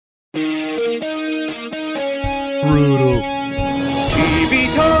Brutal.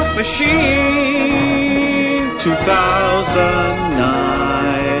 TV Talk Machine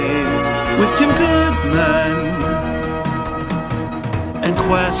 2009 with Tim Goodman and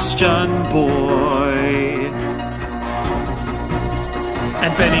Question Boy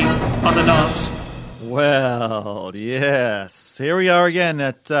and Benny on the knobs. Well, yes. Here we are again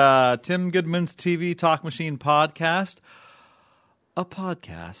at Tim Goodman's TV Talk Machine podcast, a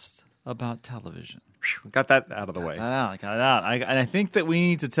podcast about television. Got that out of the way. Got it out. I think that we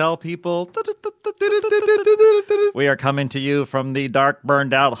need to tell people we are coming to you from the dark,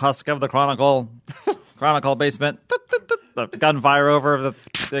 burned out husk of the Chronicle basement. The gunfire over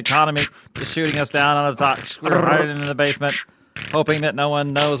the economy is shooting us down on the top. We're hiding in the basement, hoping that no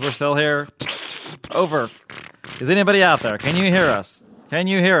one knows we're still here. Over. Is anybody out there? Can you hear us? Can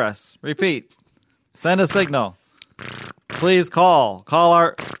you hear us? Repeat. Send a signal. Please call. Call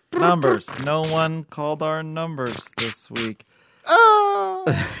our numbers. No one called our numbers this week.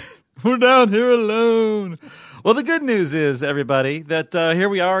 We're down here alone. Well, the good news is, everybody, that here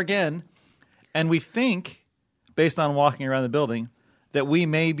we are again. And we think, based on walking around the building, that we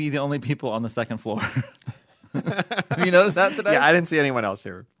may be the only people on the second floor. Have you noticed that today? Yeah, I didn't see anyone else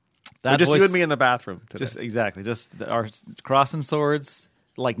here. Just you and me in the bathroom today. Just our crossing swords,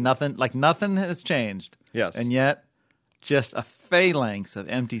 like nothing has changed. Yes. And yet, just a phalanx of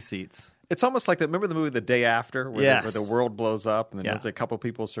empty seats. It's almost like remember the movie The Day After, where the world blows up, and then a couple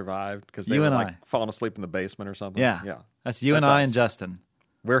people survived because they were falling asleep in the basement or something. Yeah. That's you and I and Justin.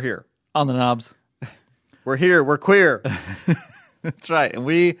 We're here. On the knobs. We're here. We're queer. That's right. And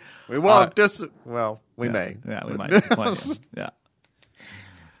we won't we may. Yeah, we might disappoint you. Yeah.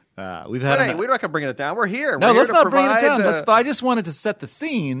 We've had. We're not going to bring it down. We're here. No, let's not bring it down. But I just wanted to set the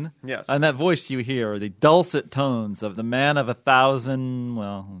scene. Yes. And that voice you hear, the dulcet tones of the man of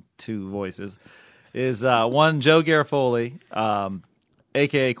 1,000, two voices, is one Joe Garofoli,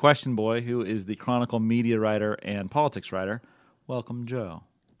 a.k.a. Question Boy, who is the Chronicle media writer and politics writer. Welcome, Joe.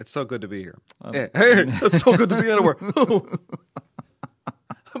 It's so good to be here. Hey, it's so good to be anywhere.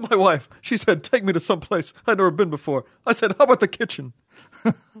 My wife, she said, take me to some place I'd never been before. I said, how about the kitchen?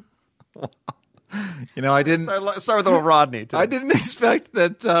 I didn't start with little Rodney today. I didn't expect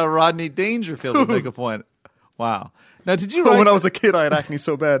that Rodney Dangerfield would make a point. Wow. Now, did you when I was a kid, I had acne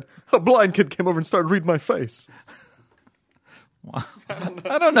so bad. A blind kid came over and started reading my face. Wow.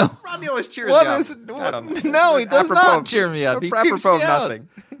 I don't know. Rodney always cheers me up. No, he does not cheer me up. He creeps me out. Nothing.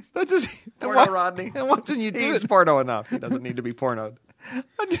 That's just porno, Rodney. And watching you do He's porno enough. He doesn't need to be pornoed.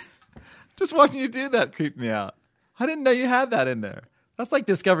 Just watching you do that creeped me out. I didn't know you had that in there. That's like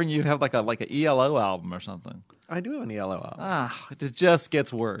discovering you have like a ELO album or something. I do have an ELO album. It just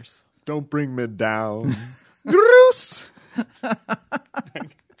gets worse. Don't bring me down. Gross.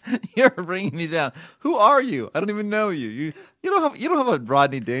 You're bringing me down. Who are you? I don't even know you. You don't have a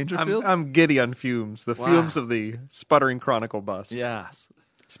Rodney Dangerfield. I'm giddy on fumes. The fumes of the sputtering Chronicle bus. Yes.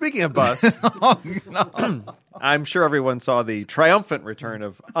 Speaking of bus, no. I'm sure everyone saw the triumphant return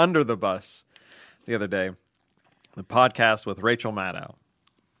of Under the Bus the other day, the podcast with Rachel Maddow.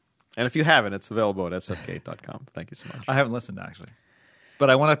 And if you haven't, it's available at sfgate.com. Thank you so much. I haven't listened, actually. But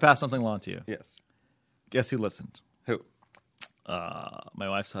I want to pass something along to you. Yes. Guess who listened? Who? My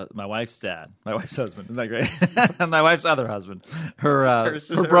wife's dad. My wife's husband. Isn't that great? And my wife's other husband. Her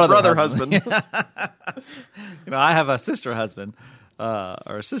brother husband. I have a sister husband.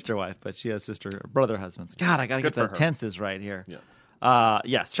 Or a sister wife, but she has brother husbands. God, I got to get the tenses right here. Yes.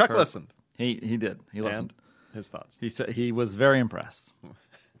 Yes. Chuck listened. He did. He listened. His thoughts. He said he was very impressed.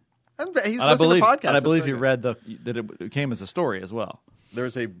 He's listening to podcasts. And I believe he read that it came as a story as well.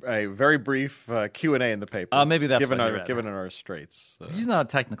 There's a very brief Q&A in the paper. Maybe that's given what he read. Given our straits. He's not a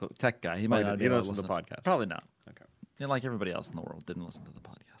technical tech guy. He might not. He didn't listen to the podcast. Probably not. Okay. Like everybody else in the world, didn't listen to the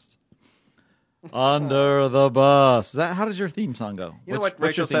podcast. Under the bus. How does your theme song go? You know what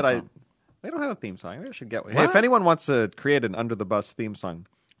Rachel said? They don't have a theme song. I should get one. What? Hey, if anyone wants to create an Under the Bus theme song,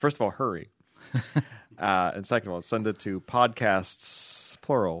 first of all, hurry. And second of all, send it to podcasts,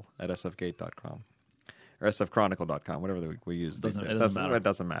 plural, at sfgate.com. Or sfchronicle.com, whatever we use. It doesn't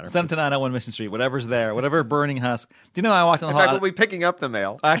matter. Send to 901 Mission Street, whatever's there, whatever burning husk. Do you know I walked on the hall? In fact, we'll be picking up the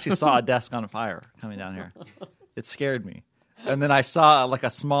mail. I actually saw a desk on fire coming down here. It scared me. And then I saw like a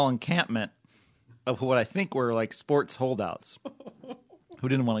small encampment of what I think were like sports holdouts who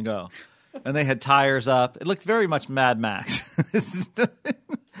didn't want to go. And they had tires up. It looked very much Mad Max.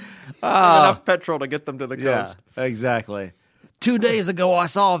 Enough petrol to get them to the coast. Yeah, exactly. 2 days ago, I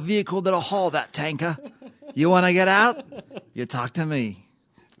saw a vehicle that'll haul that tanker. You want to get out? You talk to me.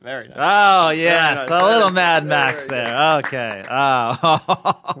 Very nice. Oh, yes. Very nice. A little Mad Max there. Okay. Oh.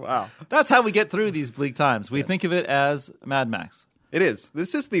 Wow. That's how we get through these bleak times. We think of it as Mad Max. It is.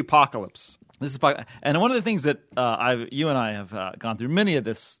 This is the apocalypse. And one of the things that you and I have gone through many of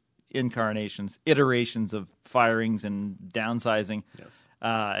this iterations of firings and downsizing. Yes.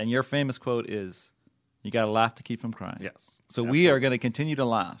 And your famous quote is, "You got to laugh to keep from crying." Yes. So we are going to continue to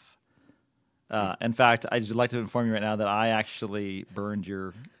laugh. In fact, I'd like to inform you right now that I actually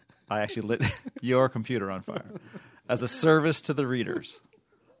lit your computer on fire as a service to the readers.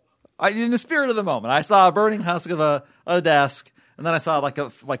 In the spirit of the moment, I saw a burning husk of a desk, and then I saw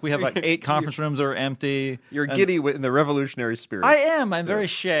we have 8 conference rooms are empty. You're giddy in the revolutionary spirit. I am. I'm very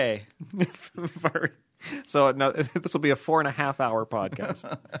shay. So no, this will be a 4.5-hour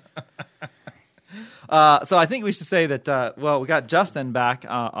podcast. So I think we should say that, we got Justin back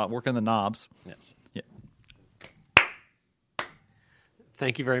working the knobs. Yes. Yeah.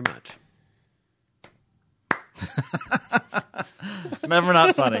 Thank you very much. Never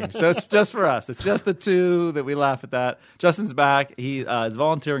not funny. Just for us. It's just the two that we laugh at that. Justin's back. He is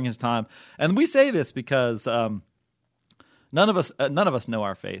volunteering his time. And we say this because none of us know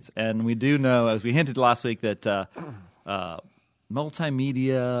our fates. And we do know, as we hinted last week, that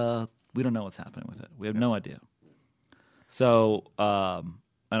multimedia, we don't know what's happening with it. We have no idea. So,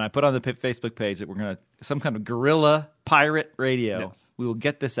 and I put on the Facebook page that we're going to, some kind of guerrilla pirate radio. Yes. We will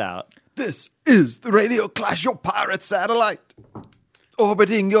get this out. This is the Radio Clash, your pirate satellite.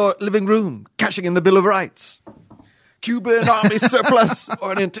 Orbiting your living room, cashing in the Bill of Rights. Cuban Army surplus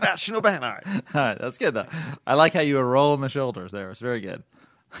or an international banner. All right, that's good, though. I like how you were rolling the shoulders there. It's very good.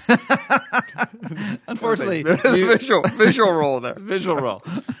 Unfortunately, visual roll there. Visual roll.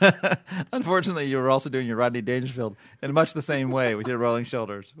 Unfortunately, you were also doing your Rodney Dangerfield in much the same way with your rolling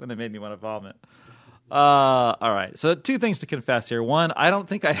shoulders when it made me want to vomit. All right, so 2 things to confess here. One, I don't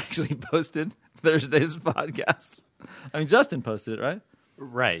think I actually posted Thursday's podcast. I mean, Justin posted it, right?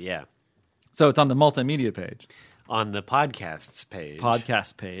 Right, yeah. So it's on the multimedia page. On the podcasts page.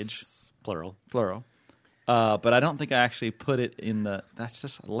 Podcast page. Plural. But I don't think I actually put it in the... That's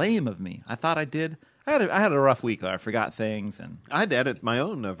just lame of me. I thought I did. I had a rough week. I forgot things. And I had to edit my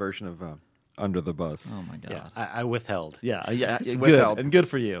own version of Under the Bus. oh, my God. Yeah, I withheld. Yeah, good. withheld. And good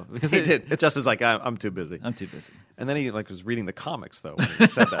for you. Because He did. It's Just as like, I'm too busy. I'm too busy. And then he was reading the comics, though, when he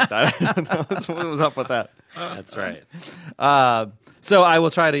said that. I don't know what was up with that. That's right. So I will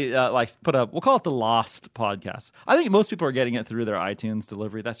try to put up... We'll call it the Lost podcast. I think most people are getting it through their iTunes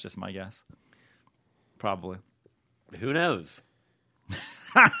delivery. That's just my guess. Probably. Who knows?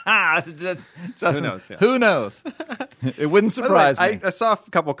 Justin, Who knows? Yeah. Who knows? It wouldn't surprise me. I saw a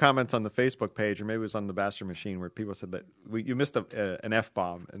couple comments on the Facebook page, or maybe it was on the Bastard Machine, where people said that you missed an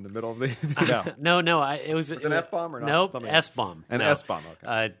F-bomb in the middle of the... No. It was an F-bomb or not? Nope, Something- S-bomb. An No. S-bomb,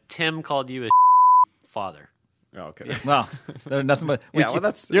 okay. Tim called you a father. Oh, okay. Well, there's nothing but... Yeah, well,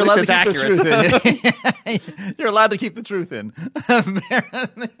 that's... You're at allowed least to keep the truth in. You're allowed to keep the truth in.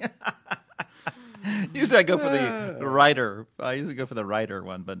 Apparently. Usually I go for the writer. I usually go for the writer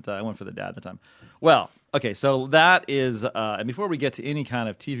one, but I went for the dad at the time. Well, okay, so that is... and before we get to any kind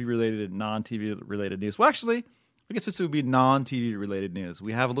of TV-related, non-TV-related news... Well, actually, I guess this would be non-TV-related news.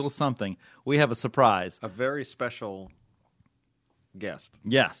 We have a little something. We have a surprise. A very special guest.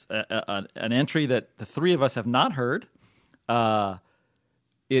 Yes, an entry that the 3 of us have not heard.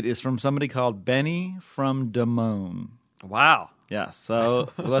 It is from somebody called Benny from Des Moines. Wow. Yes, so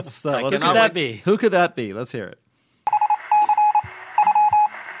let's... Who could that be? Who could that be? Let's hear it.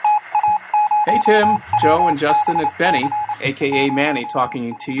 Hey Tim, Joe, and Justin, it's Benny, a.k.a. Manny,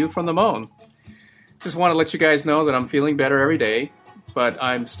 talking to you from the Moan. Just want to let you guys know that I'm feeling better every day, but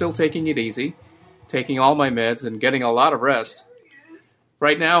I'm still taking it easy, taking all my meds and getting a lot of rest.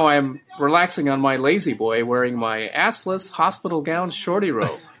 Right now I'm relaxing on my lazy boy wearing my assless hospital gown shorty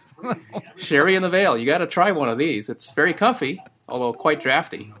robe. Sherry in the Veil, you got to try one of these. It's very comfy, although quite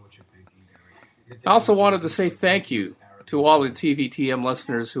drafty. I also wanted to say thank you to all the TVTM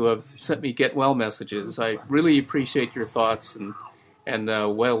listeners who have sent me get well messages. I really appreciate your thoughts and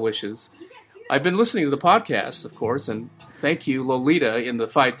well wishes. I've been listening to the podcast, of course, and thank you, Lolita, in the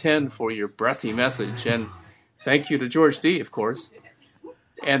 510 for your breathy message, and thank you to George D., of course.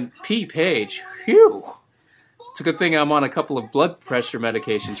 And P. Page, phew! It's a good thing I'm on a couple of blood pressure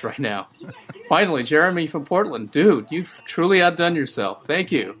medications right now. Finally, Jeremy from Portland. Dude, you've truly outdone yourself.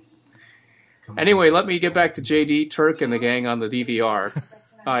 Thank you. Anyway, let me get back to JD, Turk, and the gang on the DVR.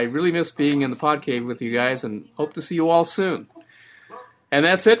 I really miss being in the pod cave with you guys and hope to see you all soon. And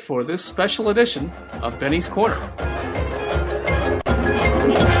that's it for this special edition of Benny's Corner.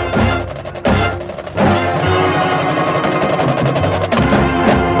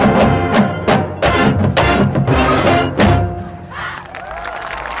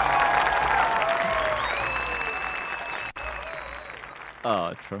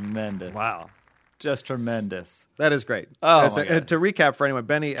 Oh, tremendous. Wow. Just tremendous. That is great. Oh, my God. To recap for anyone,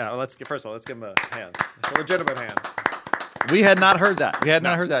 Benny, first of all, let's give him a hand. A legitimate hand. We had not heard that. We had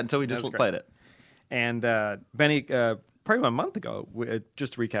not heard that until we just was great. played it. And Benny, probably a month ago,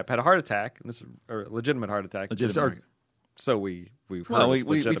 just to recap, had a heart attack. And this is a legitimate heart attack. Legitimate. So we've heard. Well, it's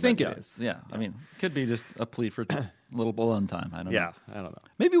we legitimate, think yeah. it is. Yeah. I mean, it could be just a plea for a little balloon time. I don't know. Yeah, I don't know.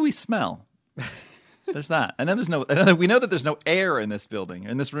 Maybe we smell. There's that. And then we know that there's no air in this building,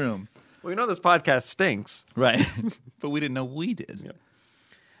 in this room. Well, this podcast stinks. Right. But we didn't know we did.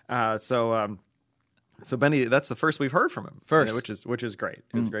 Yeah. So Benny, that's the first we've heard from him. First. Which is great.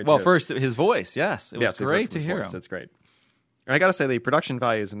 It was great. Well, to hear. first, his voice. Yes. It was Yes, we've heard great from to his hear voice. him. That's great. And I got to say, the production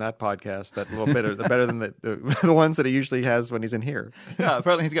values in that podcast, that little bit, are better than the ones that he usually has when he's in here. Yeah,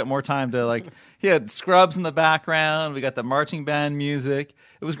 apparently he's got more time to he had Scrubs in the background. We got the marching band music.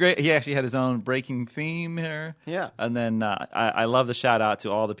 It was great. He actually had his own breaking theme here. Yeah. And then I love the shout out to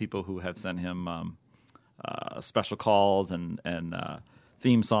all the people who have sent him special calls and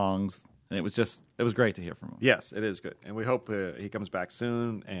theme songs. And it was great to hear from him. Yes, it is good. And we hope he comes back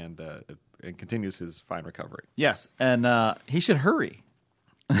soon and continues his fine recovery. Yes, and he should hurry.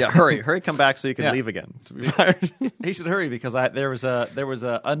 Yeah, hurry, come back so you can Yeah. leave again. To be fired. He should hurry because there was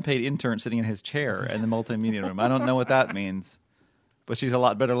a unpaid intern sitting in his chair in the multimedia room. I don't know what that means, but she's a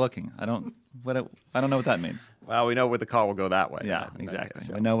lot better looking. I don't know what that means. Well, we know where the call will go that way. Yeah, in that exactly. case,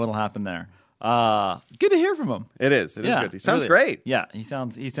 yeah. I know what'll happen there. Good to hear from him. It is. It is Yeah, good. He sounds really. great. Yeah, he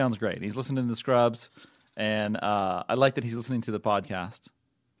sounds great. He's listening to the Scrubs, and I like that he's listening to the podcast.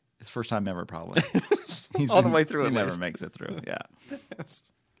 His first time ever, probably. All the way through, He at never least. makes it through. Yeah.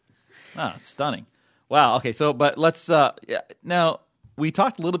 It's stunning. Wow. Okay. So, but let's. Now we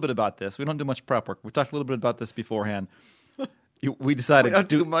talked a little bit about this. We don't do much prep work. We talked a little bit about this beforehand. We decided We don't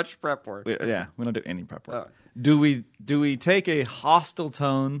do much prep work. we don't do any prep work. Oh. Do we take a hostile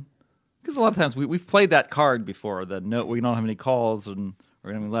tone? Because a lot of times we've played that card before. The no, we don't have any calls, and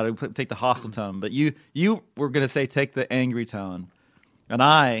we're going to let it take the hostile tone. But you were going to say take the angry tone, and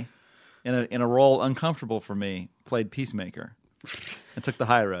I, in a role uncomfortable for me, played peacemaker and took the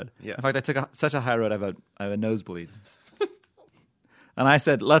high road. Yes. In fact, I took such a high road. I have a nosebleed. And I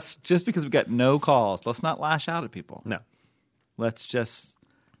said, just because we got no calls, let's not lash out at people. No. Let's just,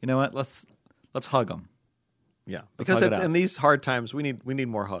 you know what? Let's hug them. Yeah. Let's Because hug it out. in these hard times, we need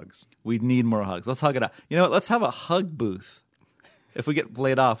more hugs. We need more hugs. Let's hug it out. You know what? Let's have a hug booth. If we get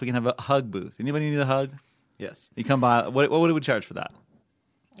laid off, we can have a hug booth. Anybody need a hug? Yes. You come by. What would we charge for that?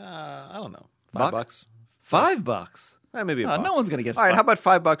 I don't know. Buck? $5. $5. Maybe a buck. No one's gonna get. All right. $5. How about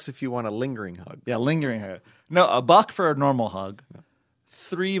 $5 if you want a lingering hug? Yeah, lingering hug. No, $1 for a normal hug.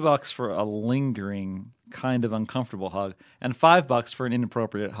 $3 for a lingering, kind of uncomfortable hug, and $5 for an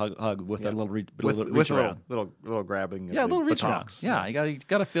inappropriate hug with a little reach With around. little grabbing. of Yeah, a the little reach around. buttocks. Yeah, you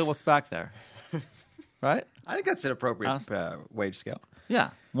got to feel what's back there, right? I think that's an appropriate wage scale.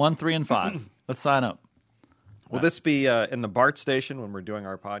 Yeah, 1, 3, and 5. Let's sign up. Will this be in the BART station when we're doing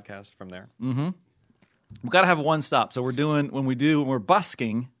our podcast from there? We've got to have one stop. So we're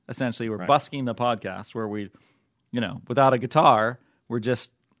busking, essentially. We're busking the podcast where we, without a guitar, we're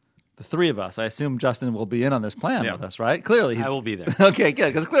just the three of us. I assume Justin will be in on this plan with us, right? Clearly. I will be there. Okay,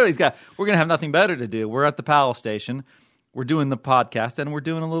 good. Because clearly we're going to have nothing better to do. We're at the Powell station. We're doing the podcast, and we're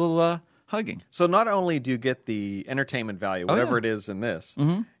doing a little hugging. So not only do you get the entertainment value, whatever it is in this,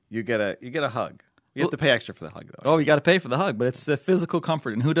 you get a hug. You have to pay extra for the hug, though. Oh, you got to pay for the hug, but it's the physical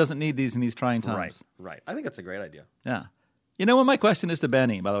comfort, and who doesn't need these in these trying times? Right. I think that's a great idea. Yeah. You know what my question is to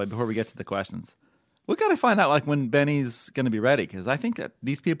Benny, by the way, before we get to the questions? We got to find out when Benny's going to be ready, because I think that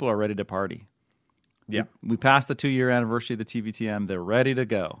these people are ready to party. Yeah. We passed the 2-year anniversary of the TVTM. They're ready to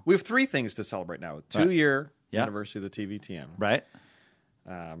go. We have 3 things to celebrate now. 2-year Yeah. anniversary of the TVTM. Right?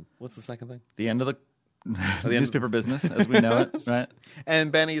 What's the second thing? The end of the newspaper business as we know it, right?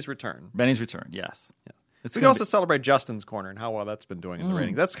 And Benny's return. Benny's return, yes. We can also celebrate Justin's Corner and how well that's been doing in the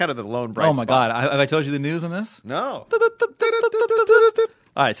ratings. That's kind of the lone bright Oh, my spot. God. Have I told you the news on this? No.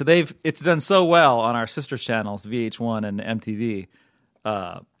 All right, so it's done so well on our sister channels, VH1 and MTV,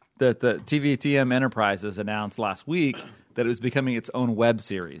 that the TVTM Enterprises announced last week that it was becoming its own web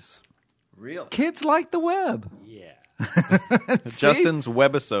series. Really? Kids like the web. Yeah. Justin's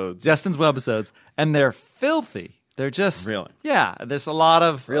webisodes. Justin's webisodes, and they're filthy. They're just Really? Yeah. There's a lot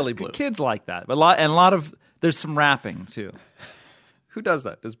of Really blue. kids like that, but a lot of there's some rapping too. Who does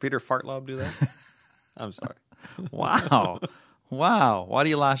that? Does Peter Fartlob do that? I'm sorry. Wow. Wow. Why do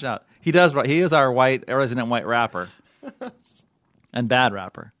you lash out? He does. He is our resident white rapper and bad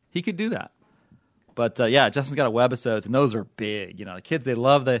rapper. He could do that. But yeah, Justin's got a webisodes, and those are big. The kids, they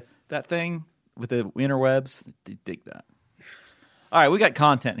love that thing with the interwebs. They dig that. All right, we got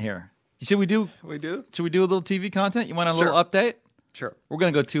content here. Should we do? We do? Should we do a little TV content? You want a little update? Sure. We're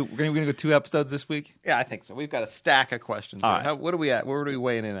gonna go two episodes this week. Yeah, I think so. We've got a stack of questions. All right. What are we at? Where are we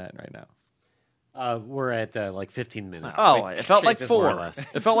weighing in at right now? We're at like 15 minutes. Oh, it felt like Jesus, 4. more or less.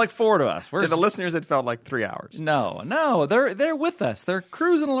 It felt like 4 to us. To the listeners, it felt like 3 hours. No, they're with us. They're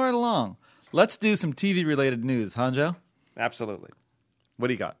cruising right along. Let's do some TV related news, huh, Joe? Absolutely. What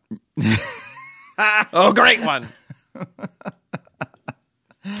do you got? Oh, great one.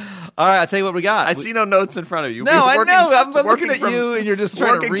 All right, I'll tell you what we got. I see no notes in front of you. No, I know. I'm looking working at from- you, and you're just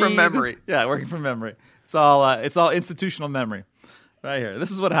trying to working read. from memory. Yeah, working from memory. It's all institutional memory, right here.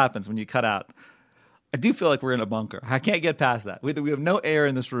 This is what happens when you cut out. I do feel like we're in a bunker. I can't get past that. We have no air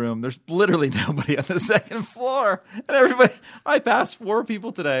in this room. There's literally nobody on the second floor, and everybody. I passed 4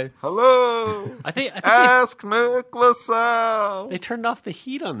 people today. Hello. I think Ask Mick LaSalle. they turned off the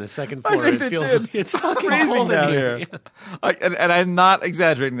heat on the second I floor. think It they feels did. it's It's fucking freezing cold down in here. here. And I'm not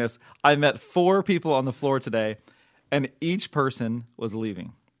exaggerating this. I met 4 people on the floor today, and each person was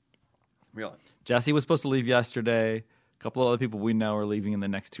leaving. Really? Jesse was supposed to leave yesterday. A couple of other people we know are leaving in the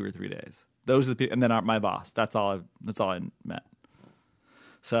next 2 or 3 days. Those are the people, and then my boss. That's all I met.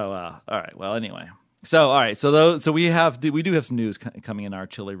 So, all right. Well, anyway. So, all right. So we do have some news coming in our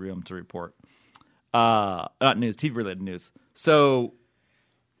chilly room to report. Not news, TV related news. So,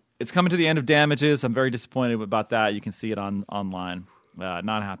 it's coming to the end of Damages. I'm very disappointed about that. You can see it online.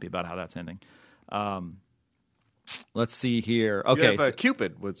 Not happy about how that's ending. Let's see here. Okay, You have,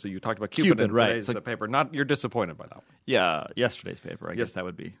 Cupid. So you talked about Cupid in right. today's So- paper. You're disappointed by that one. yeah, yesterday's paper. I guess that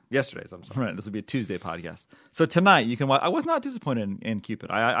would be. Yesterday's, I'm sorry. Right, this will be a Tuesday podcast. So tonight you can watch. I was not disappointed in Cupid.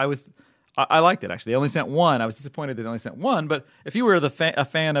 I liked it actually. They only sent one. I was disappointed they only sent one. But if you were a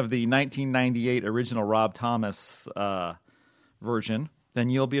fan of the 1998 original Rob Thomas version, then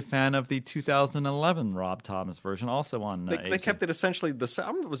you'll be a fan of the 2011 Rob Thomas version, also on. They ABC. kept it essentially the same.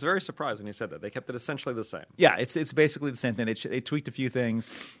 I was very surprised when you said that. They kept it essentially the same. Yeah, it's basically the same thing. They tweaked a few things,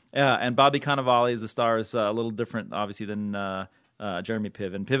 and Bobby Cannavale is the star is a little different, obviously, than Jeremy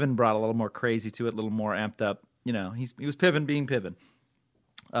Piven. Piven brought a little more crazy to it, a little more amped up. You know, he was Piven being Piven.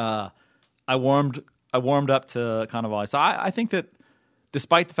 I warmed up to Cannavale, so I think that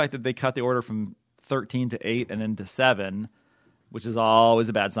despite the fact that they cut the order from 13 to 8 and then to 7, which is always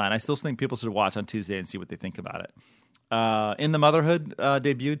a bad sign, I still think people should watch on Tuesday and see what they think about it. In the Motherhood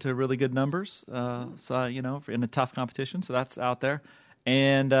debuted to really good numbers, so in a tough competition, so that's out there.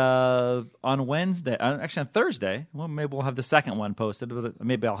 And on Wednesday, actually on Thursday, well, maybe we'll have the second one posted, but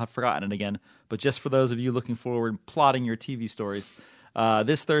maybe I'll have forgotten it again. But just for those of you looking forward, plotting your TV stories,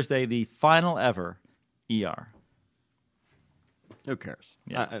 this Thursday, the final ever ER. Who cares?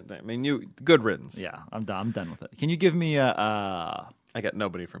 Yeah. I mean, good riddance. Yeah, I'm done with it. Can you give me a? I got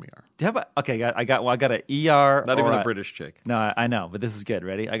nobody from ER. Do you have I got an ER. Not even a British chick. No, I know, but this is good.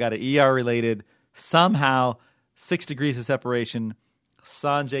 Ready? I got an ER related somehow 6 degrees of separation.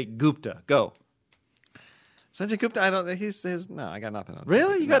 Sanjay Gupta, go. Sanjay Gupta, I don't. No, I got nothing on.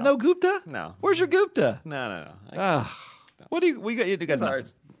 Really? Sanjay. You got no Gupta? No. Where's your Gupta? No. What do you? We got you got Sorry,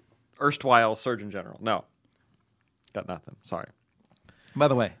 nothing. erstwhile Surgeon General. No, got nothing. Sorry. By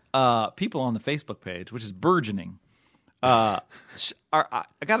the way, people on the Facebook page, which is burgeoning, I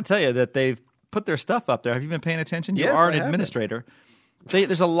got to tell you that they've put their stuff up there. Have you been paying attention? You Yes, are I an have administrator.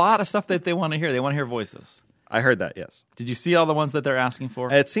 There's a lot of stuff that they want to hear. They want to hear voices. I heard that. Yes. Did you see all the ones that they're asking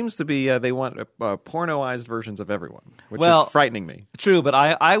for? It seems to be they want pornoized versions of everyone, which Well, is frightening me. True, but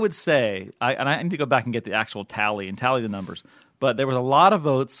I would say, and I need to go back and get the actual tally the numbers, but there was a lot of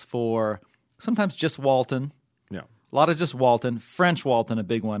votes for sometimes just Walton, Yeah. a lot of just Walton, French Walton, a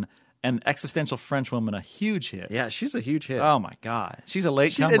big one, and existential French woman, a huge hit. Yeah, she's a huge hit. Oh my God, she's a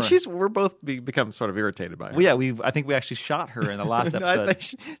late comer. And we're both become sort of irritated by her. Well, yeah, I think we actually shot her in the last No, episode. I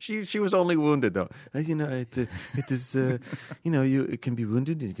think she was only wounded though. It is it can be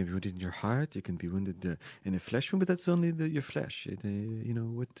wounded. You can be wounded in your heart. You can be wounded in a flesh wound, but that's only your flesh.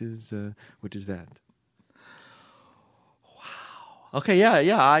 What is that? Okay,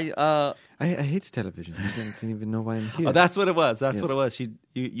 yeah. I hate television. I don't even know why I'm here. Oh, that's what it was. That's Yes. what it was.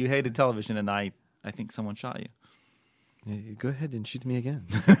 You hated television, and I think someone shot you. Yeah, go ahead and shoot me again.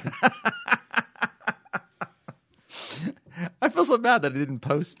 I feel so bad that I didn't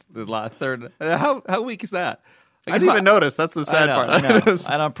post the last third. How weak is that? I didn't even notice. That's the sad I know, part. I know.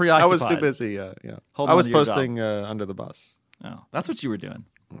 And I'm preoccupied. I was too busy. Holding I was on to your posting under the bus. Oh, that's what you were doing.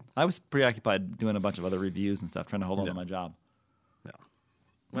 I was preoccupied doing a bunch of other reviews and stuff, trying to hold on to my job.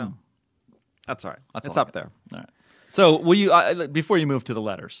 Well, that's all right. That's It's all I up there. All right. So, will you before you move to the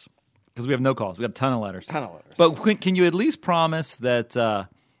letters, because we have no calls, we got a ton of letters. But can you at least promise that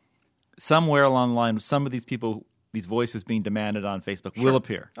somewhere along the line, some of these people these voices being demanded on Facebook will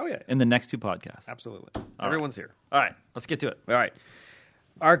appear. Oh, yeah. In the next 2 podcasts. Absolutely. Everyone's here. All right, let's get to it. All right.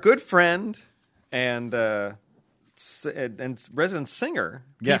 Our good friend and resident singer,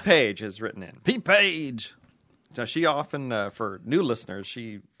 Yes. P. Page, has written in. Pete Page. Now, she often, for new listeners,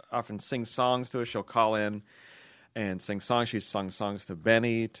 she often sings songs to us. She'll call in and sing songs. She's sung songs to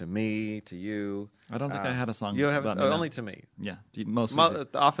Benny, to me, to you. I don't think I had a song. You have about it, me, no. only to me. Yeah, mostly.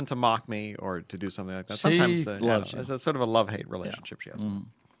 Often to mock me or to do something like that. She Sometimes loves you. it's a sort of a love-hate relationship she has. All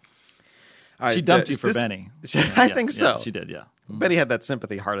right, She dumped you for Benny. I think so. Yeah, she did, yeah. Benny had that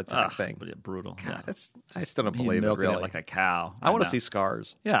sympathy heart attack thing. But yeah, brutal. Yeah. I still don't He's believe it, milking really. like a cow. I want to know. see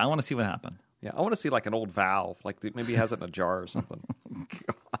scars. Yeah, I want to see what happened. Yeah, I want to see like an old valve, like maybe he has it in a jar or something.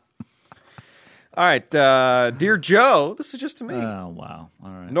 All right, dear Joe, this is just to me. Oh, wow.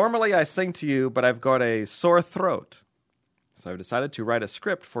 All right. Normally I sing to you, but I've got a sore throat. So I've decided to write a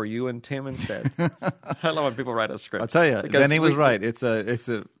script for you and Tim instead. I love when people write a script. I'll tell you, Because Benny was right. It's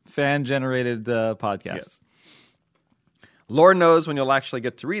a fan-generated podcast. Yes. Lord knows when you'll actually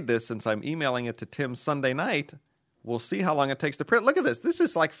get to read this, since I'm emailing it to Tim Sunday night. We'll see how long it takes to print. Look at this. This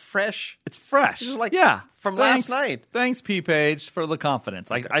is like fresh. It's fresh. This is like from Thanks- last night. Thanks, P. Page, for the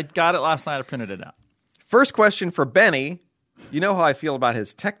confidence. I got it last night. I printed it out. First question for Benny. You know how I feel about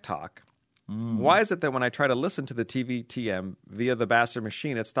his tech talk. Why is it that when I try to listen to the TVTM via the Bastard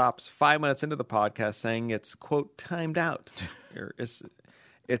Machine, it stops 5 minutes into the podcast saying it's, quote, timed out?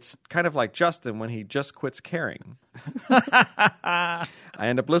 It's kind of like Justin when he just quits caring. I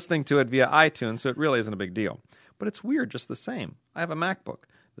end up listening to it via iTunes, so it really isn't a big deal. But it's weird just the same. I have a MacBook.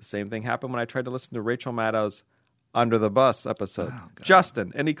 The same thing happened when I tried to listen to Rachel Maddow's Under the Bus episode.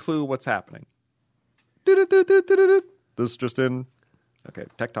 Justin, any clue what's happening? This just in. Okay,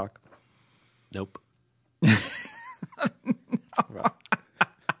 tech talk. Nope.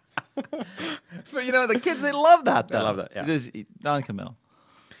 But, you know, the kids, they love that, though. They love that, yeah. It is non-committal.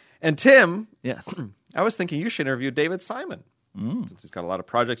 And Tim, Yes. I was thinking you should interview David Simon, since he's got a lot of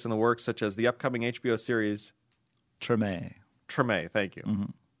projects in the works, such as the upcoming HBO series Treme. Treme. Thank you. I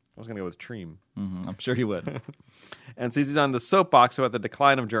was going to go with Treem. I'm sure he would. And since he's on the soapbox about the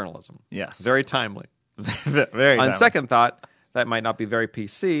decline of journalism. Yes. Very timely. Very On timely. second thought, that might not be very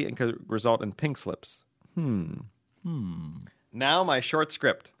PC and could result in pink slips. Now my short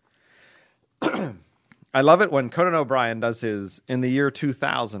script. I love it when Conan O'Brien does his In the Year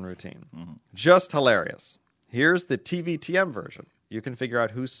 2000 routine. Just hilarious. Here's the TVTM version. You can figure out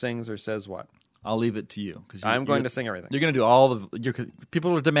who sings or says what. I'll leave it to you. 'Cause I'm going to sing everything. You're going to do all the...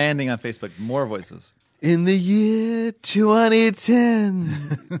 people are demanding on Facebook more voices. In the year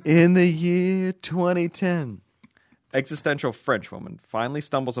 2010, in the year 2010, existential French woman finally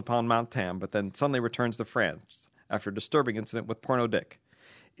stumbles upon Mount Tam, but then suddenly returns to France after a disturbing incident with Porno Dick.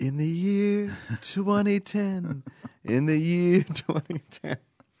 In the year 2010, in the year 2010,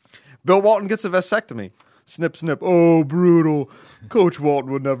 Bill Walton gets a vasectomy. Snip, snip. Oh, brutal. Coach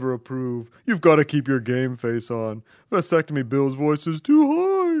Walton would never approve. You've got to keep your game face on. Vasectomy Bill's voice is too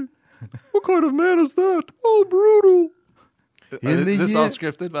high. What kind of man is that? Oh, brutal. Is this all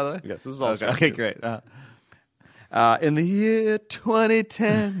scripted, by the way? Yes, this is all okay. scripted. Okay, great. In the year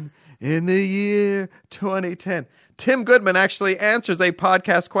 2010, in the year 2010, Tim Goodman actually answers a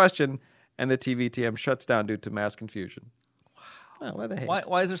podcast question, and the TVTM shuts down due to mass confusion. Wow. Why the hate?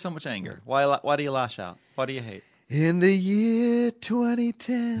 Why is there so much anger? Why do you lash out? Why do you hate? In the year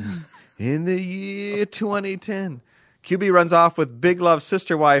 2010, in the year 2010, QB runs off with Big Love's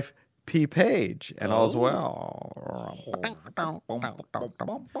sister wife, P. Page, and all's well.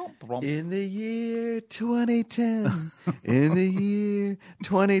 In the year 2010, in the year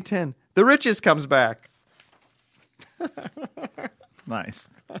 2010, The Riches comes back. Nice.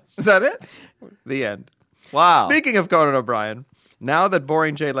 Is that it? The end. Wow. Speaking of Conan O'Brien, now that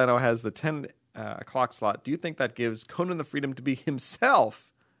boring Jay Leno has the 10 o'clock slot, do you think that gives Conan the freedom to be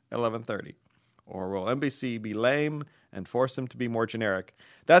himself at 11:30? Or will NBC be lame and force him to be more generic?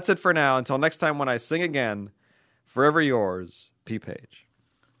 That's it for now. Until next time when I sing again, forever yours, P. Page.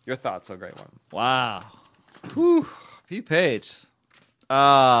 Your thoughts, oh great one. Wow. Whew. P. Page.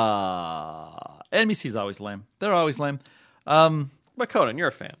 NBC's always lame. They're always lame. But Conan, you're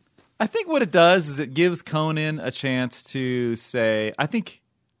a fan. I think what it does is it gives Conan a chance to say,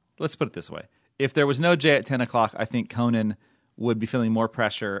 let's put it this way. If there was no Jay at 10 o'clock, I think Conan would be feeling more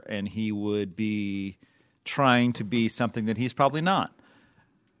pressure and he would be trying to be something that he's probably not.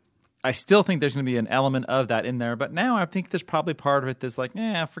 I still think there's going to be an element of that in there, but now I think there's probably part of it that's like,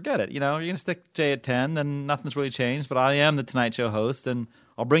 forget it. You know, you're going to stick Jay at 10, then nothing's really changed, but I am the Tonight Show host and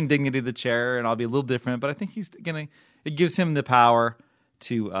I'll bring dignity to the chair and I'll be a little different, but I think it gives him the power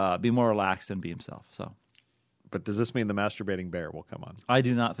to be more relaxed and be himself. So, But does this mean the masturbating bear will come on? I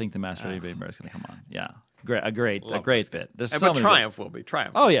do not think the masturbating bear is going to come on. Yeah, a great bit. There's so But many Triumph will be.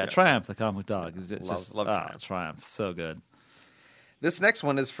 Triumph. Oh yeah, Triumph, the comic dog. It's Love just, Triumph. Triumph, so good. This next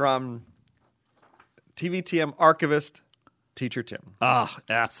one is from TVTM archivist Teacher Tim. Ah,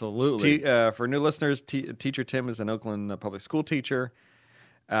 absolutely. For new listeners, Teacher Tim is an Oakland public school teacher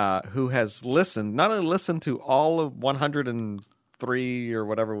who has not only listened to all of 103 or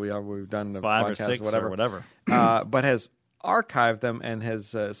whatever we've done, the 5 or podcast, 6 or whatever, but has archived them and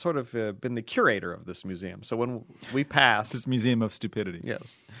has sort of been the curator of this museum. So when we pass, this museum of stupidity.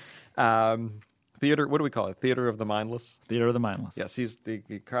 yes, theater. What do we call it? Theater of the mindless. Theater of the mindless. Yes, he's the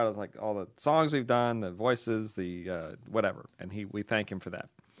crowd of like all the songs we've done, the voices, the whatever, and we thank him for that.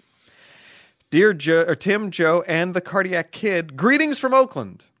 Dear Tim, Joe, and the Cardiac Kid, greetings from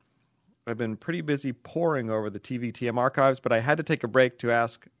Oakland. I've been pretty busy poring over the TVTM archives, but I had to take a break to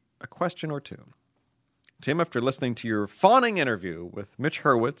ask a question or two. Tim, after listening to your fawning interview with Mitch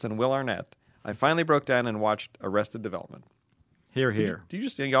Hurwitz and Will Arnett, I finally broke down and watched Arrested Development. Here, here. Do you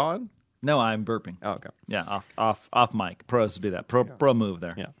just yawn? No, I'm burping. Oh, okay. Yeah, off mic. Pros do that. Pro move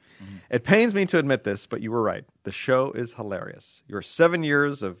there. Yeah. Mm-hmm. It pains me to admit this, but you were right. The show is hilarious. Your 7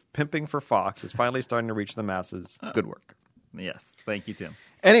 years of pimping for Fox is finally starting to reach the masses. Good work. Yes. Thank you, Tim.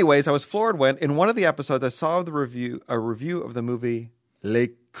 Anyways, I was floored when, in one of the episodes, I saw a review of the movie Les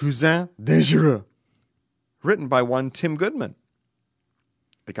Cousins Dangereux, written by one Tim Goodman.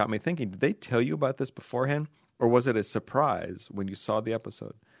 It got me thinking, did they tell you about this beforehand, or was it a surprise when you saw the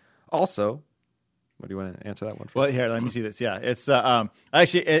episode? Also, what do you want to answer that one for? Well, here, let me see this. Yeah, it's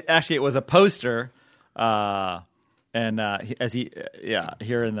actually it was a poster, here in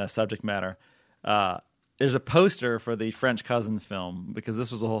the subject matter, there's a poster for the French Cousin film, because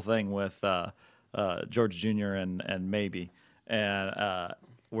this was the whole thing with George Jr. and Maybe, and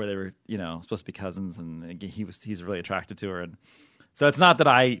where they were supposed to be cousins, and he's really attracted to her, and so it's not that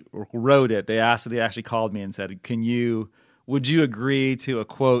I wrote it. They actually called me and said, would you agree to a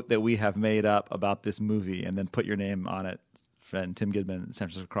quote that we have made up about this movie, and then put your name on it, friend Tim Goodman, San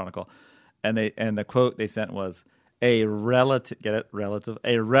Francisco Chronicle, and the quote they sent was a relative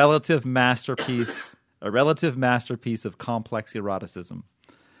masterpiece, a relative masterpiece of complex eroticism.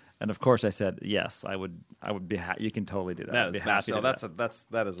 And of course, I said yes. I would be. You can totally do that. That I'd be is happy. so to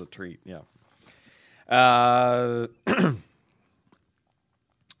that is a treat. Yeah.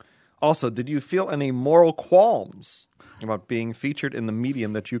 Also, did you feel any moral qualms about being featured in the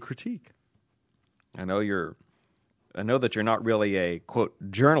medium that you critique? I know that you're not really a quote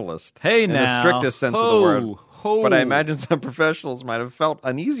journalist Hey, in now. the strictest sense of the word, but I imagine some professionals might have felt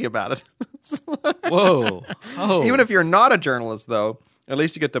uneasy about it. Whoa! Oh. Even if you're not a journalist, though, at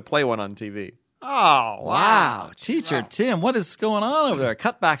least you get to play one on TV. Oh, Wow, Teacher Tim, what is going on over there?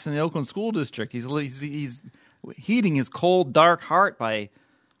 Cutbacks in the Oakland School District. He's heating his cold, dark heart by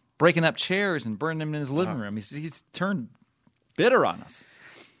breaking up chairs and burning them in his living room. He's turned bitter on us.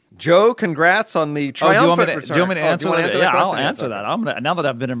 Joe, congrats on the triumphant return. Do you want me to answer that? Yeah, I'll question? answer that. Now that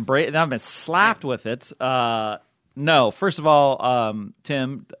I've been slapped with it. No, first of all,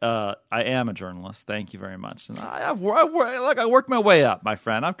 Tim, I am a journalist. Thank you very much. And I worked my way up, my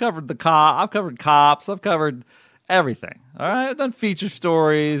friend. I've covered I've covered cops. I've covered everything. All right, I've done feature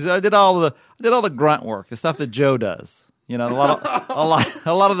stories. I did all the grunt work, the stuff that Joe does. A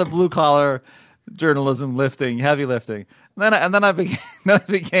lot of the blue collar journalism, heavy lifting. And then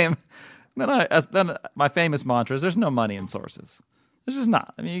my famous mantra is: there's no money in sources. There's just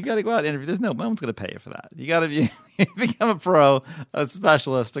not. I mean, you got to go out and interview. No one's going to pay you for that. You got to become a pro, a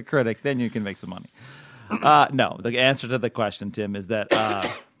specialist, a critic. Then you can make some money. No, the answer to the question, Tim, is that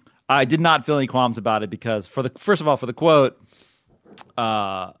I did not feel any qualms about it because for the quote,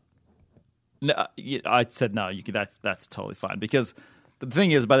 no, I said no. That's totally fine because the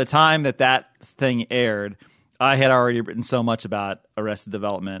thing is, by the time that thing aired, I had already written so much about Arrested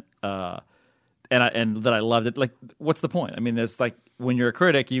Development, and that I loved it. Like, what's the point? I mean, it's like when you're a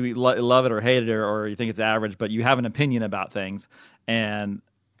critic, you love it or hate it or you think it's average, but you have an opinion about things. And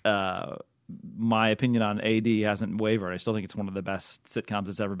my opinion on AD hasn't wavered. I still think it's one of the best sitcoms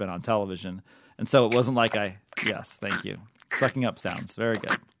that's ever been on television. And so it wasn't like yes, thank you. Sucking up sounds very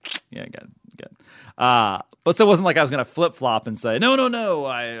good. Yeah, good. But so it wasn't like I was going to flip flop and say no.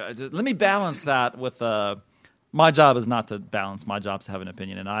 Let me balance that with. My job is not to balance. My job is to have an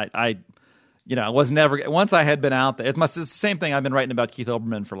opinion, and I was never. Once I had been out there, it's the same thing. I've been writing about Keith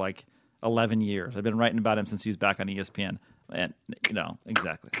Olbermann for like 11 years. I've been writing about him since he was back on ESPN, and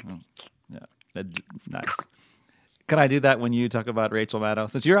exactly. Yeah, nice. Can I do that when you talk about Rachel Maddow?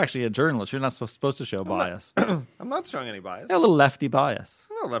 Since you're actually a journalist, you're not supposed to show bias. I'm not showing any bias. A little lefty bias.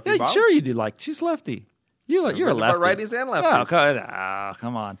 No lefty bias. Sure you do. Like she's lefty. You're a About lefty. righties and lefties.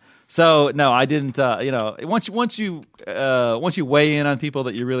 Come on. So no, I didn't. Once you weigh in on people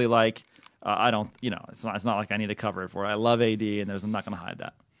that you really like, I don't. It's not like I need to cover it for it. I love AD, and I'm not going to hide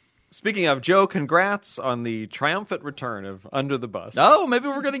that. Speaking of, Joe, congrats on the triumphant return of Under the Bus. Oh, maybe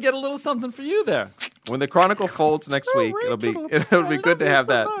we're going to get a little something for you there. When the Chronicle folds next week, it'll be good to have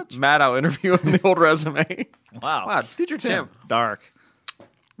that Maddow interview in the old resume. Wow, Teacher Tim. Dark.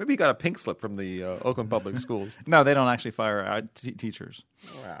 Maybe he got a pink slip from the Oakland Public Schools. No, they don't actually fire out teachers.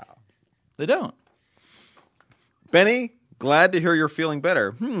 Wow. They don't. Benny, glad to hear you're feeling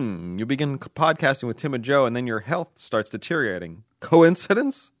better. You begin podcasting with Tim and Joe, and then your health starts deteriorating.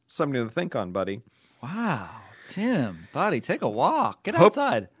 Coincidence? Something to think on, buddy. Wow. Tim, buddy, take a walk. Get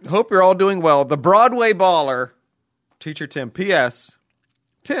outside. Hope you're all doing well. The Broadway baller, Teacher Tim. P.S.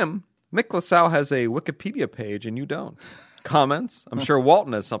 Tim, Mick LaSalle has a Wikipedia page and you don't. Comments? I'm sure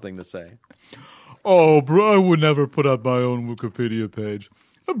Walton has something to say. Oh, bro, I would never put up my own Wikipedia page.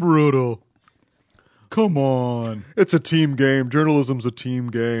 Brutal. Come on. It's a team game. Journalism's a team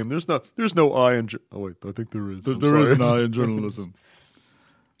game. There's no I in... Oh, wait, I think there is. There is an I in journalism.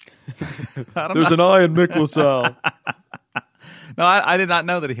 There's an I in Mick LaSalle. No, I did not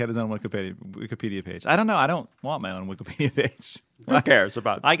know that he had his own Wikipedia page. I don't know. I don't want my own Wikipedia page. Who cares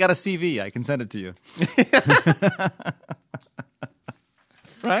about it? I got a CV. I can send it to you.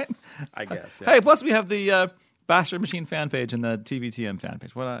 Right? I guess. Yeah. Hey, plus we have the Bastard Machine fan page and the TVTM fan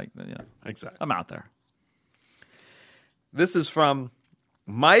page. Exactly. I'm out there. This is from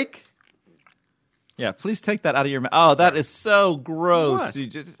Mike. Yeah, please take that out of your mouth. Oh, that is so gross. What? You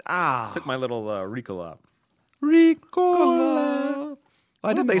just, Took my little Ricola. Ricola.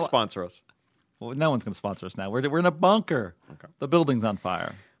 Why didn't they sponsor us? Well, no one's going to sponsor us now. We're in a bunker. Okay. The building's on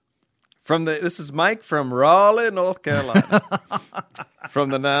fire. This is Mike from Raleigh, North Carolina. From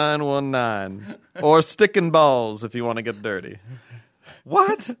the 919. Or Stick and Balls if you want to get dirty.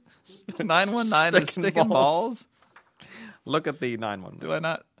 What? 919 is Stick and Balls? Look at the 919. Do I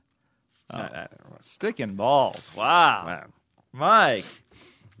not? Oh. I don't know. Stick and Balls. Wow. Mike.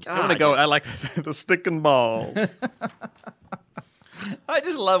 I'm going to go. I like the Stick and Balls. I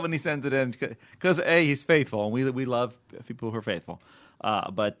just love when he sends it in because A, he's faithful, and we love people who are faithful.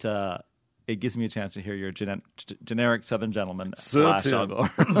 But it gives me a chance to hear your generic Southern gentleman slash Al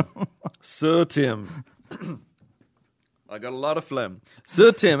Gore. Sir Tim. I got a lot of phlegm.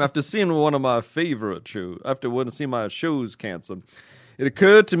 Sir Tim, after seeing one of my favorite shows, after seeing my shows canceled, it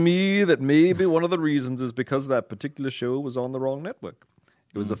occurred to me that maybe one of the reasons is because that particular show was on the wrong network.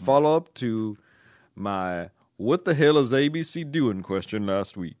 It was a follow-up to my "What the hell is ABC doing?" question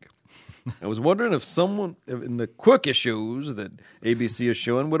last week. I was wondering if someone in the quirky shows that ABC is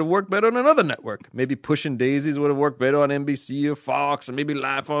showing would have worked better on another network. Maybe Pushing Daisies would have worked better on NBC or Fox, and maybe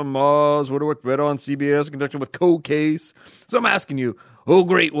Life on Mars would have worked better on CBS, conjunction with Cold Case. So I'm asking you, oh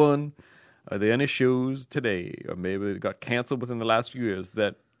great one, are there any shows today, or maybe got canceled within the last few years,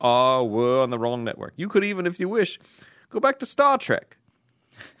 that were on the wrong network? You could even, if you wish, go back to Star Trek,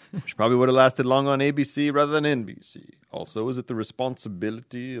 which probably would have lasted long on ABC rather than NBC. Also, is it the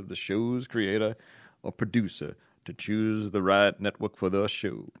responsibility of the show's creator or producer to choose the right network for their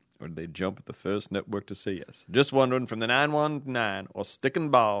show? Or did they jump at the first network to say yes? Just wondering, from the 919 or Stick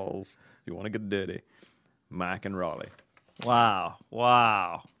and Balls, if you want to get dirty, Mike and Raleigh. Wow.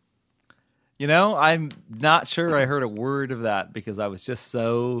 I'm not sure I heard a word of that because I was just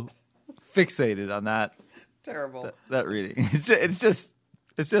so fixated on that. Terrible. That reading.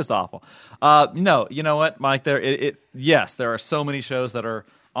 It's just awful. You know what, Mike? Yes, there are so many shows that are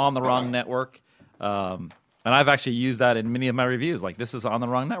on the wrong network, and I've actually used that in many of my reviews. Like, this is on the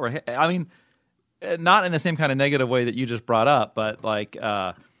wrong network. I mean, not in the same kind of negative way that you just brought up, but like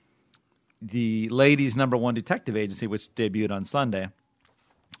the ladies' #1 detective agency, which debuted on Sunday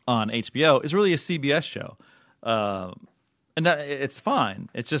on HBO, is really a CBS show, and it's fine.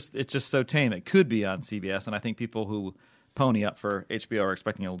 It's just so tame. It could be on CBS, and I think people who pony up for HBO are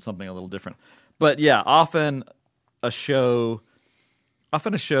expecting something a little different. But yeah, often a show's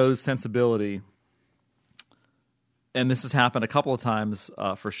sensibility, and this has happened a couple of times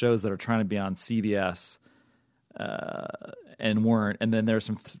for shows that are trying to be on CBS and weren't. And then there's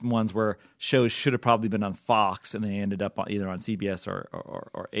some ones where shows should have probably been on Fox and they ended up either on CBS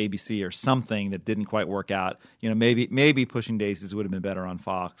or ABC or something that didn't quite work out. Maybe Pushing Daisies would have been better on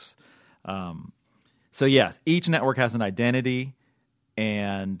Fox. So yes, each network has an identity,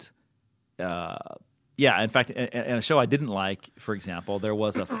 and in fact, in a show I didn't like, for example, there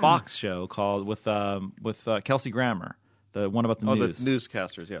was a Fox show called with Kelsey Grammer, the one about the news. The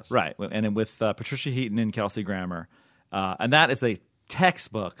newscasters, yes, right, and with Patricia Heaton and Kelsey Grammer, and that is a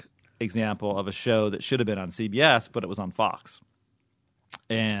textbook example of a show that should have been on CBS, but it was on Fox.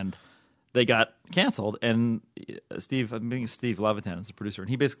 And they got canceled. And Steve Levitan is the producer, and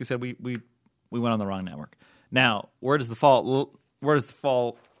he basically said, we went on the wrong network. Now, where does the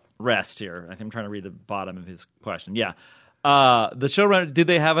fault rest here? I think I'm trying to read the bottom of his question. Yeah. The showrunner, did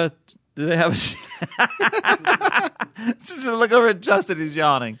they have a just look over at Justin, he's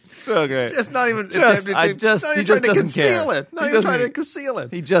yawning. So great. Just not even he just doesn't conceal care. it. Not even trying to conceal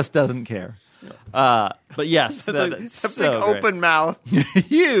it. He just doesn't care. But yes, it's a so big great. open mouth,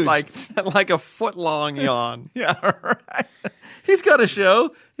 huge, like a foot long yawn. Yeah, right. He's got a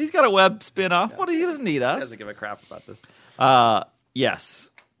show. He's got a web spin-off. What, he doesn't need us. He doesn't give a crap about this. Yes.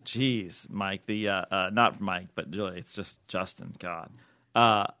 Jeez, Mike. The not Mike, but Julie. It's just Justin. God.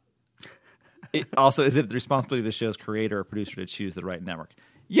 Also, is it the responsibility of the show's creator or producer to choose the right network?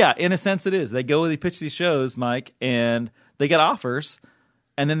 Yeah, in a sense, it is. They pitch these shows, Mike, and they get offers,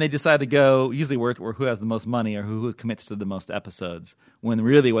 and then they decide to go usually where who has the most money or who commits to the most episodes. When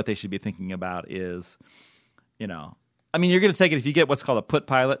really, what they should be thinking about is, you're going to take it if you get what's called a put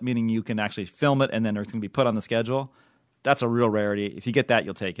pilot, meaning you can actually film it and then it's going to be put on the schedule. That's a real rarity. If you get that,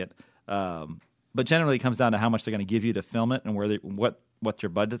 you'll take it. But generally, it comes down to how much they're going to give you to film it and what your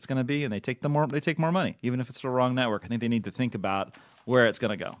budget's going to be, and they take more money, even if it's the wrong network. I think they need to think about where it's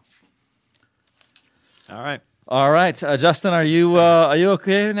going to go. All right, Justin, are you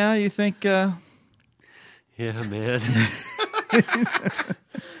okay now? You think? Yeah, man.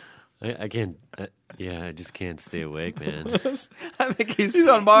 I can't. I just can't stay awake, man. I think he's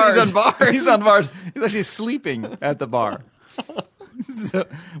on bars. He's on bars. He's on bars. He's actually sleeping at the bar. So,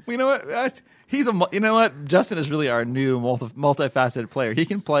 you know what? Justin is really our new multifaceted player. He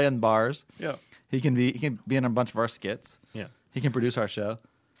can play in bars. Yeah. He can be in a bunch of our skits. Yeah. He can produce our show.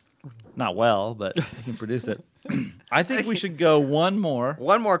 Not well, but he can produce it. I think we should go one more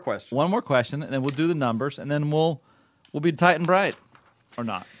question. One more question, and then we'll do the numbers, and then we'll be tight and bright, or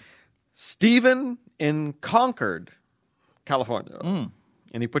not. Stephen in Concord, California,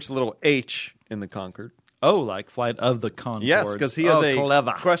 and he puts a little H in the Concord. Oh, like Flight of the Conchords. Yes, because he has a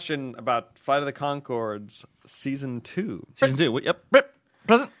clever question about Flight of the Conchords Season 2. Season 2. Yep.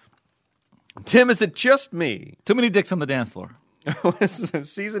 Present. Tim, is it just me? Too many dicks on the dance floor.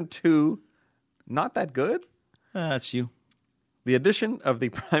 Season 2, not that good? That's you. The addition of the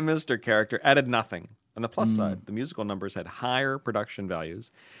Prime Minister character added nothing. On the plus side, the musical numbers had higher production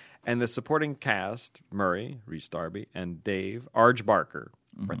values, and the supporting cast, Murray, Rhys Darby, and Dave Arj Barker,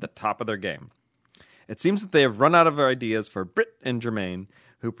 were at the top of their game. It seems that they have run out of ideas for Britt and Jermaine,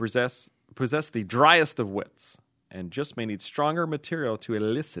 who possess the driest of wits, and just may need stronger material to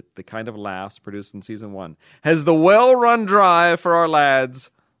elicit the kind of laughs produced in Season 1. Has the well run dry for our lads,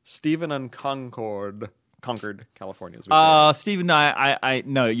 Stephen and Concord, California. Stephen, I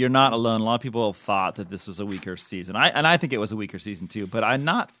no, you're not alone. A lot of people thought that this was a weaker season. I think it was a weaker season too, but I'm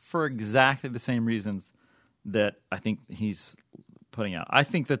not for exactly the same reasons that I think he's putting out. I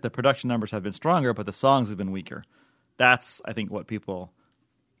think that the production numbers have been stronger, but the songs have been weaker. That's, I think, what people...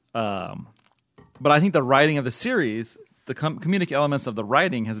 but I think the writing of the series, the comedic elements of the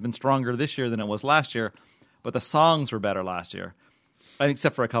writing has been stronger this year than it was last year, but the songs were better last year.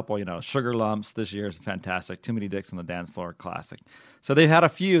 Except for a couple, Sugar Lumps this year is fantastic. Too Many Dicks on the Dance Floor, classic. So they've had a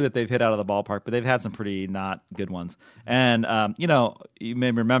few that they've hit out of the ballpark, but they've had some pretty not good ones. And you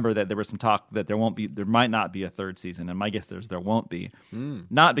may remember that there was some talk that there might not be a third season, and my guess is there won't be.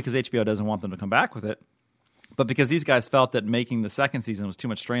 Not because HBO doesn't want them to come back with it, but because these guys felt that making the second season was too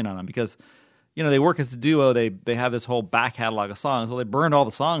much strain on them. Because they work as a duo, they have this whole back catalog of songs. Well, they burned all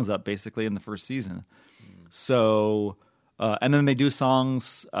the songs up basically in the first season. So. And then they do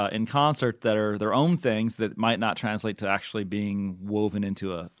songs in concert that are their own things that might not translate to actually being woven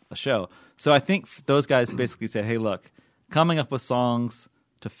into a show. So I think those guys basically said, hey, look, coming up with songs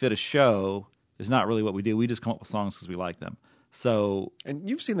to fit a show is not really what we do. We just come up with songs because we like them. So, and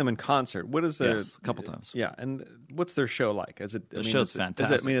you've seen them in concert. What is their... Yes, a couple times. Yeah, and what's their show like? The show's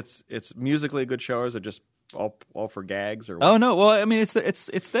fantastic. It's musically a good show, or is it just all for gags? Or what? Oh, no. Well, I mean, it's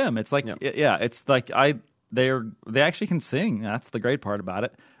them. It's like, it's like they actually can sing. That's the great part about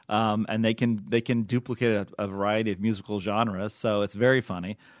it. And they can duplicate a variety of musical genres. So it's very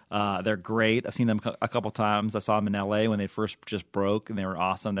funny. They're great. I've seen them a couple times. I saw them in L.A. when they first just broke, and they were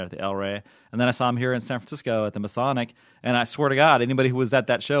awesome. They're at the El Rey. And then I saw them here in San Francisco at the Masonic. And I swear to God, anybody who was at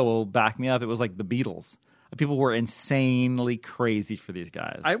that show will back me up. It was like the Beatles. People were insanely crazy for these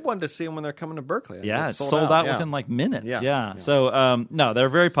guys. I wanted to see them when they're coming to Berkeley. Yeah, it's sold out within like minutes. Yeah. So, no, they're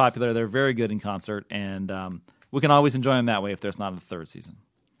very popular. They're very good in concert. And we can always enjoy them that way if there's not a third season.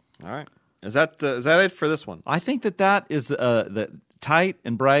 All right. Is that it for this one? I think that is the tight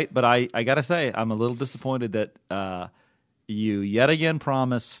and bright, but I got to say, I'm a little disappointed that you yet again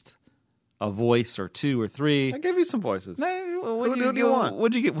promised a voice or two or three. I gave you some voices. Who do you want?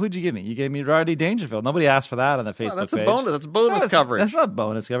 Who'd you give me? You gave me Rodney Dangerfield. Nobody asked for that on the Facebook that's page. a bonus. That's bonus coverage. That's not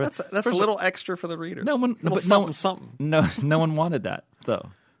bonus coverage. That's a little extra for the readers. No one, but something. No one wanted that though.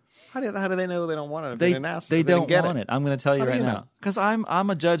 How do they know they don't want it? If they didn't ask. They don't get want it. I'm going to tell you How do right you now know? because I'm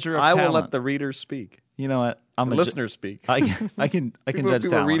a judger of I talent. will let the readers speak. You know what? I'm The a listeners speak. I can People judge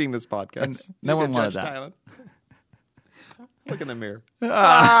talent. reading this podcast. No You one can wanted judge that. talent. Look in the mirror.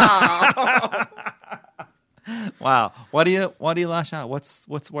 Wow. Why do you lash out? Why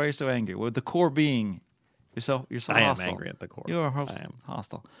are you so angry? With the core being, you're so I am hostile. angry at the core. You are I am.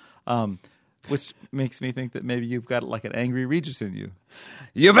 hostile. Which makes me think that maybe you've got like an angry Regis in you.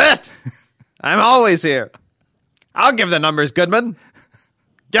 You bet. I'm always here. I'll give the numbers, Goodman.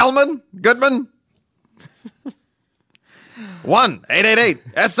 Gelman, Goodman.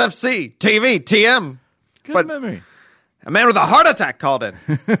 1-888-SFC-TV-TM. Good memory. A man with a heart attack called in,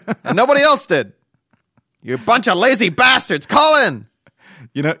 and nobody else did. You bunch of lazy bastards, call in.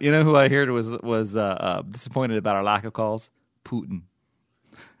 You know who I heard was disappointed about our lack of calls? Putin.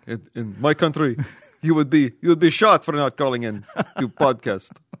 In my country, you would be shot for not calling in to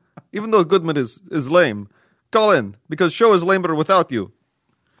podcast. Even though Goodman is lame, call in because show is lamer without you.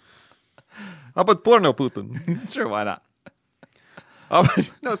 How about porno, Putin? Sure, why not?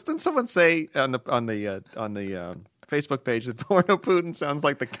 No, didn't someone say on the Facebook page that porno Putin sounds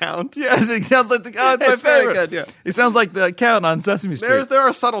like the Count? Yes, it sounds like the Count. It's very good. Yeah, It sounds like the Count on Sesame Street. there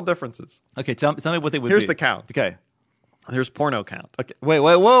are subtle differences. Okay, tell me what they would Here's be. the Count. Okay. There's porno Count. Okay.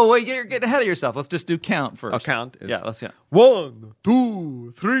 Whoa! You're getting ahead of yourself. Let's just do Count first. A Count is- Yeah, let's count. 1,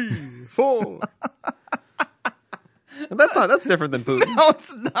 2, 3, 4. And that's different than Putin. No,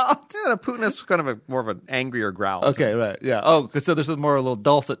 it's not. Yeah, Putin is kind of more of an angrier growl. Okay, right. Yeah. Oh, because so there's a little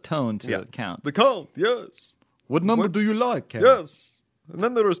dulcet tone to Yeah. Count. The count, yes, What number do you like, Count? yes. And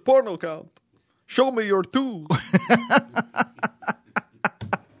then there is porno count. Show me your 2.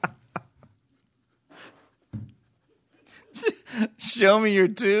 Show me your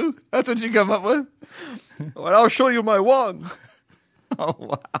 2. That's what you come up with? Well, I'll show you my 1. Oh,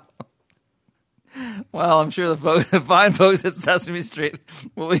 wow. Well, I'm sure the fine folks at Sesame Street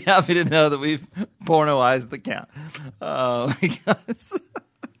will be happy to know that we've pornoized the Count. Because...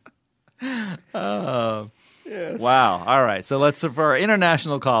 Yes. Wow. All right. So for our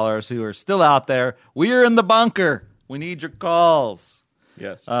international callers who are still out there, we are in the bunker. We need your calls.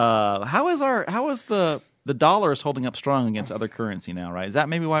 Yes. How is the dollar is holding up strong against other currency now, right? Is that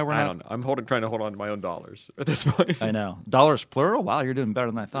maybe why we're I not? don't know. I'm trying to hold on to my own dollars at this point. I know. Dollars plural? Wow, you're doing better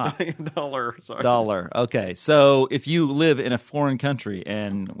than I thought. Dollar. Sorry. Dollar. Okay. So if you live in a foreign country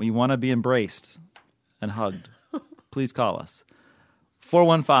and we want to be embraced and hugged, please call us.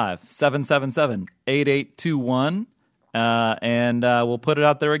 415-777-8821. And we'll put it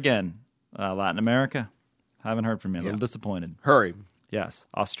out there again. Latin America. Haven't heard from you. A little disappointed. Hurry. Yes.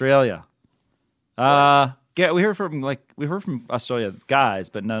 Australia. We heard from Australia guys,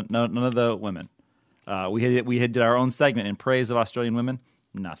 but none of the women. We had did our own segment in praise of Australian women.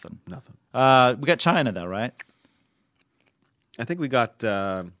 Nothing. We got China though, right? I think we got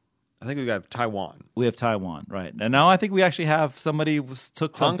Taiwan. We have Taiwan, right? And now I think we actually have somebody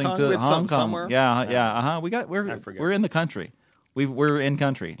took Hong something Kong? to We had Hong Kong. somewhere? Yeah. I We're forget. we're in the country. We're in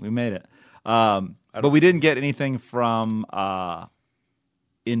country. We made it. But we didn't get anything from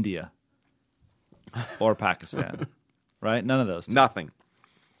India or Pakistan, right? None of those. Nothing.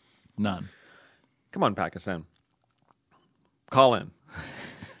 None. Come on, Pakistan. Call in.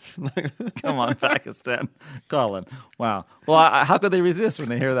 Come on, Pakistan. Colin. Wow. Well, how could they resist when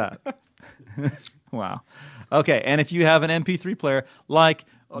they hear that? Wow. Okay, and if you have an MP3 player like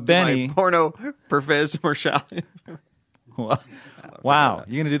Benny. My porno pervez Marshall. Wow.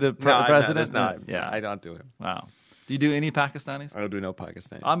 You're going to do the president? Yeah, I don't do it. Wow. Do you do any Pakistanis? I don't do no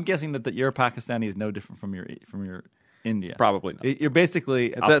Pakistani. I'm guessing that your Pakistani is no different from your India. Probably not. You're basically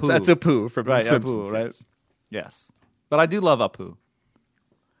That's Apu from right, Simpsons. Apu, right? Yes. But I do love Apu.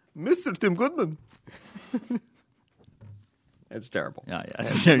 Mr. Tim Goodman. It's terrible. Yeah.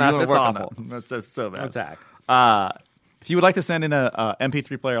 It's You not- wanna it's work on awful. that. That's so bad. That's hack. If you would like to send in a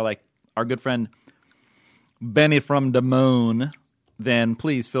MP3 player like our good friend Benny from Des Moines, then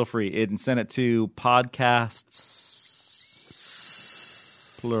please feel free and send it to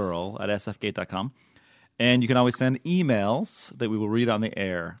podcasts, plural, at sfgate.com. And you can always send emails that we will read on the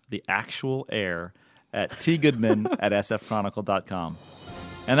air, the actual air, at tgoodman@sfchronicle.com.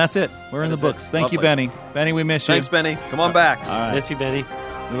 And that's it. We're in the books. Thank you, Lovely. Benny. Benny, we miss you. Thanks, Benny. Come on back. All right. Miss you, Benny.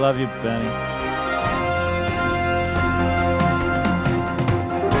 We love you, Benny.